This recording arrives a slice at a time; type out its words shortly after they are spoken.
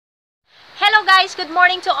Hello guys! Good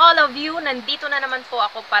morning to all of you! Nandito na naman po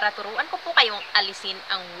ako para turuan ko po kayong alisin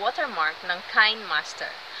ang watermark ng Kine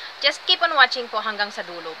Master. Just keep on watching po hanggang sa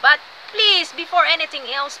dulo. But please, before anything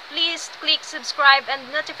else, please click subscribe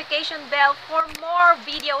and notification bell for more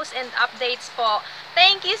videos and updates po.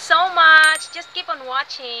 Thank you so much! Just keep on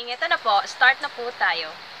watching. Ito na po, start na po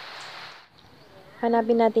tayo.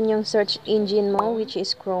 Hanapin natin yung search engine mo, which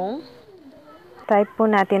is Chrome. Type po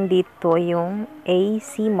natin dito yung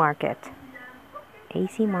AC Market.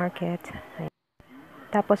 AC Market. Ayan.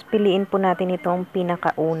 Tapos piliin po natin itong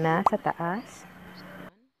pinakauna sa taas.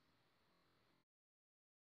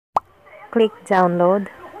 Click download.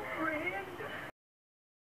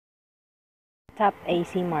 Tap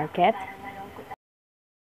AC Market.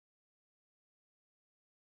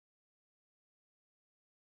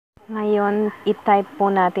 Ngayon, i-type po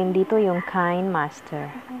natin dito yung Kine Master.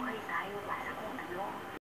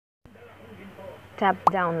 Tap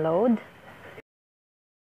download.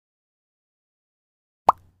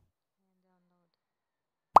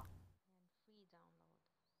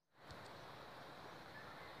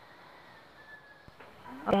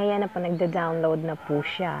 Ayan na po, nagda-download na po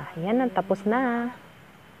siya. Ayan, tapos na.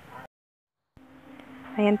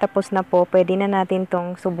 Ayan, tapos na po. Pwede na natin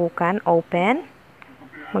tong subukan. Open.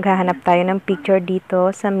 Maghahanap tayo ng picture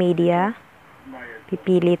dito sa media.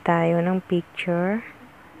 Pipili tayo ng picture.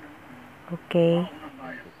 Okay.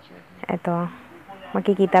 Ito.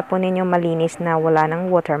 Makikita po ninyo malinis na wala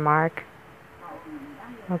ng watermark.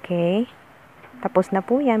 Okay. Tapos na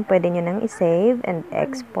po yan. Pwede nyo nang i-save and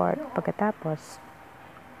export pagkatapos.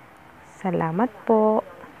 Salamat po.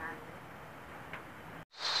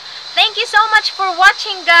 Thank you so much for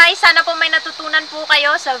watching guys. Sana po may natutunan po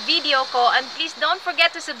kayo sa video ko. And please don't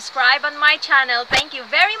forget to subscribe on my channel. Thank you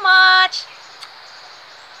very much.